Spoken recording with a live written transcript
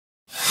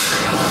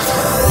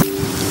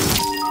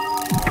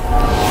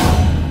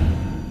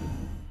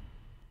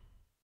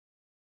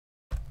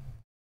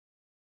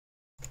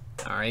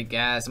Alright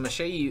guys, I'm going to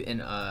show you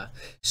in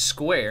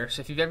Square. So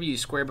if you've ever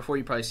used Square before,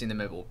 you've probably seen the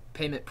mobile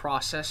payment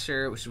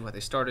processor, which is what they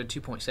started,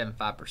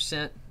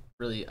 2.75%.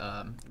 Really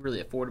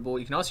affordable.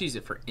 You can also use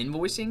it for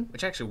invoicing,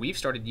 which actually we've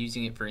started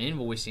using it for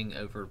invoicing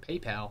over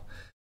PayPal.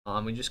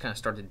 We just kind of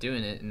started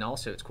doing it, and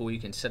also it's cool, you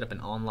can set up an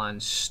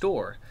online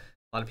store.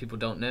 A lot of people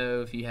don't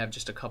know, if you have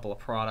just a couple of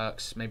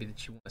products maybe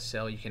that you want to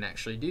sell, you can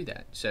actually do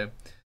that. So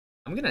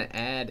I'm going to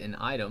add an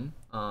item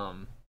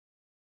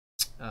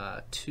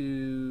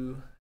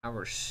to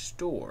our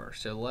store.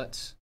 So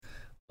let's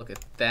look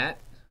at that.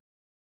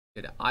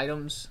 Go to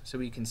items, so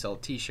we can sell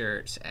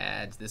t-shirts,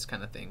 ads, this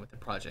kind of thing with the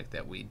project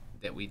that we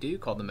do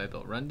called the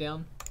Mobile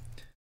Rundown.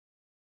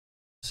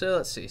 So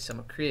let's see. So I'm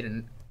gonna create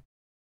an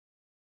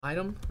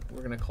item.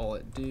 We're gonna call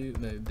it Do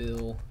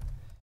Mobile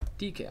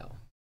Decal.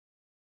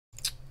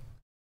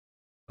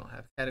 Don't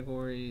have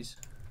categories.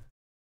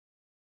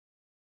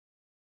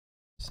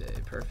 Say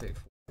perfect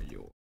for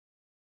your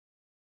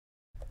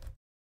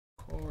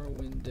car,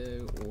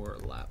 window, or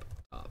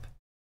laptop.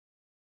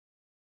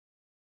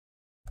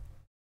 You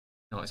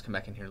can always come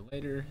back in here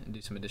later and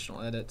do some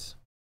additional edits.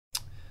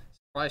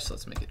 Price,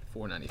 let's make it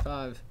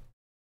 $4.95.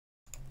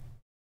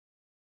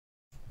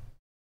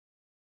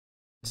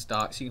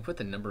 Stock, so you can put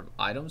the number of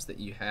items that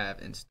you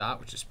have in stock,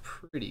 which is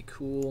pretty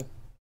cool.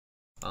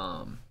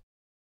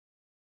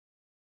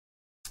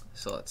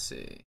 So let's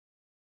see.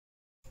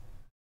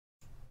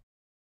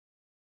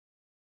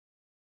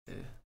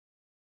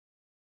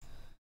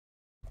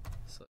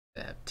 So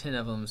I have 10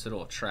 of them, so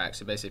it'll track.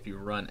 So basically, if you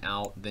run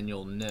out, then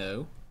you'll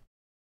know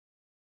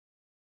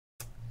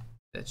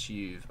that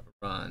you've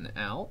run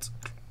out.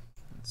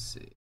 Let's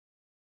see.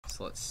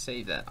 So let's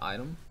save that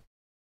item.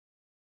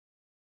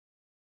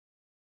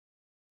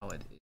 Oh,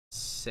 it is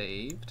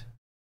saved.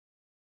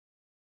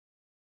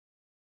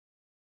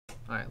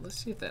 All right, let's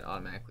see if that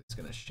automatically is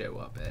going to show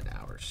up at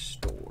our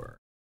store.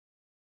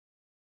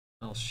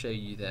 I'll show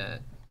you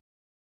that.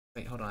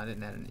 Wait, hold on, I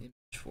didn't add an image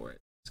for it.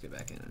 Let's get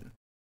back in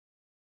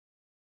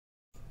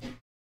and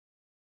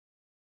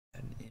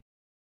add an image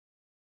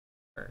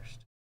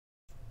first.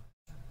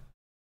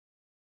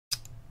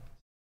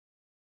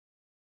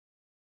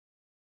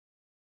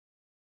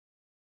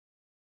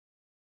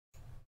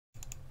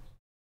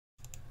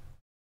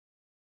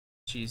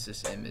 Use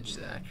this image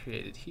that I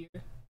created here.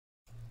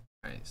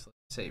 Alright, so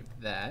let's save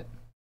that.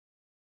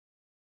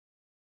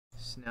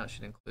 So now it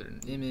should include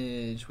an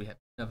image. We have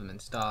 10 of them in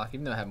stock,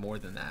 even though I have more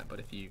than that, but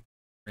if you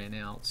ran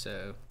out,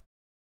 so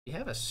you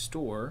have a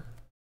store,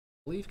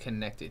 I believe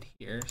connected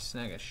here,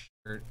 snag a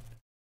shirt.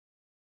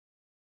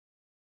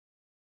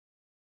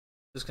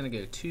 Just gonna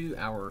go to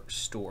our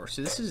store.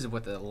 So this is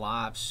what the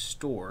live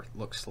store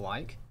looks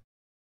like.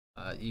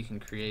 You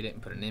can create it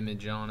and put an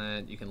image on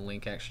it. You can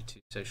link actually to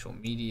social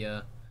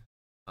media.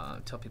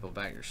 Tell people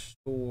about your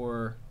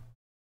store.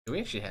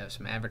 We actually have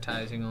some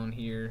advertising on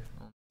here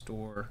on the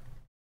store.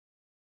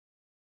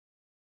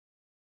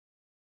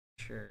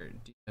 Shirt,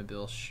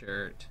 Mobile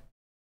shirt.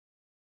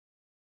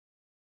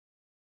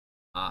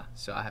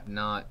 So I have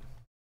not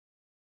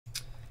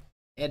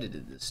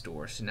edited the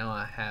store, so now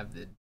I have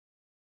the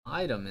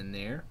item in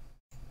there.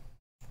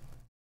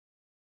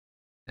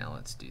 Now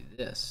let's do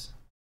this.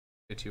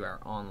 Go to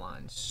our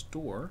online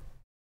store,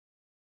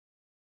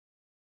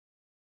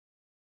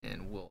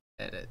 and we'll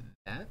edit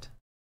that.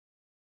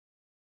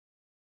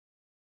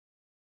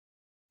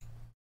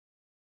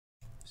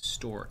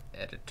 Store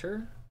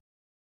editor.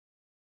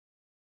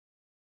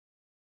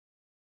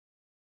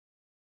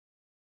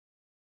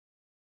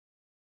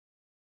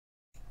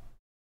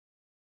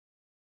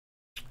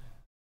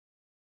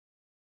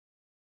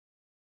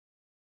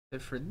 So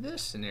for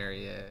this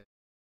scenario,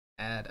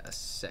 add a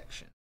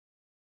section.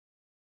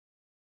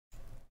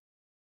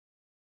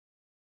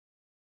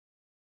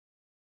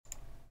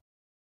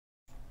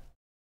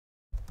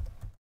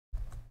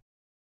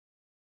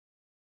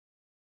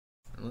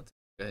 And let's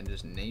go ahead and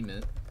just name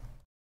it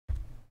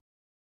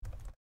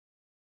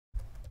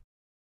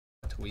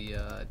what we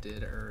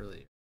did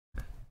earlier.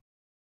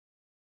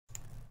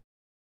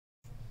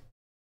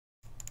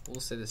 We'll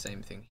say the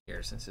same thing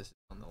here since this is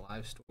on the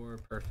live store.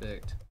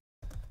 Perfect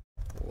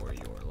for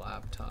your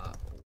laptop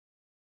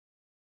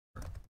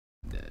or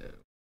no.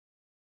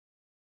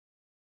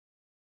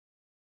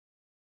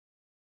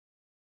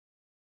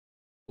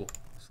 Cool.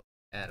 So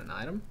add an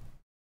item.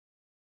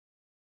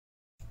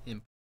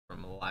 Import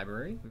from a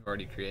library. We've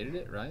already created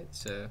it, right?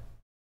 So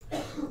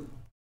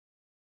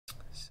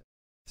let's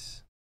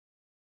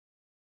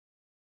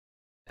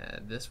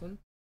add this one.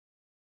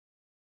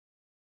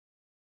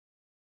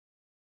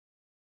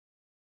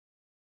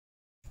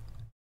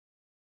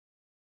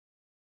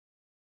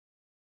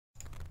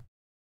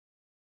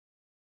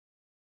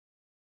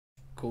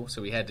 Cool.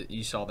 So we had to,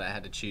 you saw that I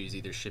had to choose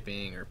either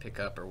shipping or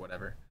pickup or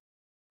whatever.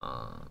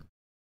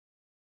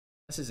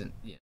 This isn't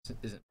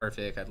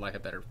perfect. I'd like a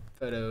better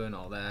photo and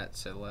all that.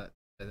 So let's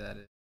say that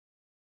is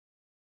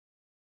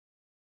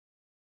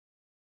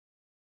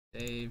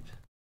saved.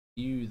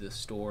 View the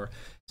store.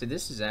 So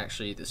this is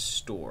actually the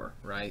store,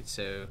 right?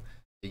 So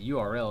the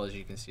URL, as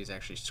you can see, is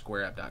actually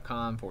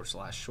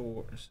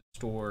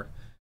squareup.com/store.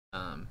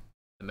 the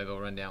mobile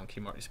rundown key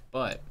marks.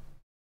 But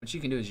what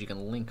you can do is you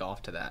can link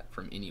off to that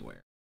from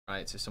anywhere,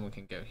 right? So someone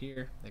can go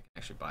here, they can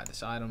actually buy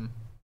this item.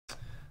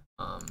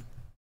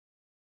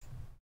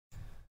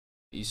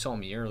 You saw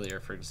me earlier,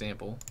 for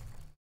example,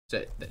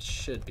 so that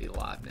should be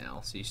live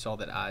now. So you saw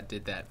that I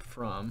did that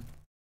from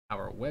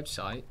our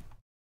website,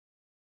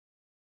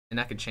 and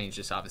I could change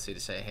this obviously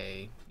to say,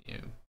 hey, you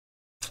know,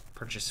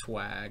 purchase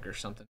swag or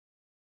something.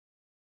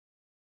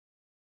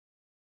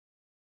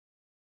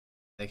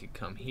 They could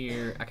come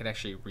here. I could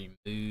actually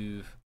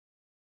remove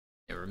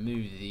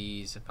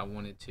these if I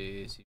wanted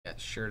to. So you've got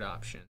the shirt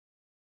option.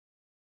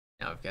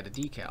 Now I've got a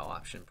decal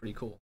option. Pretty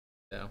cool.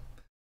 So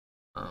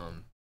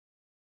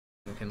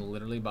we can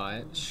literally buy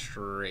it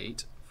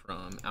straight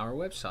from our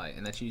website,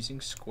 and that's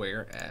using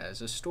Square as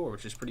a store,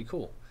 which is pretty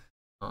cool.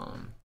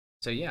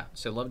 So yeah,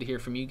 so love to hear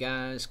from you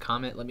guys.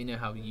 Comment, let me know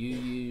how you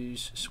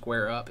use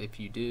Square Up. If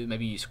you do,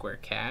 maybe use Square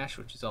Cash,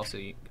 which is also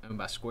owned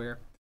by Square.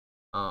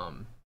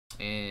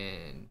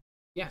 And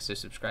yeah, so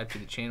subscribe to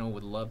the channel.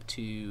 Would love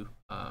to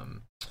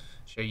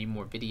show you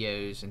more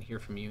videos and hear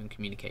from you and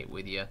communicate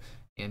with you.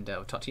 And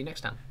we'll talk to you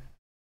next time.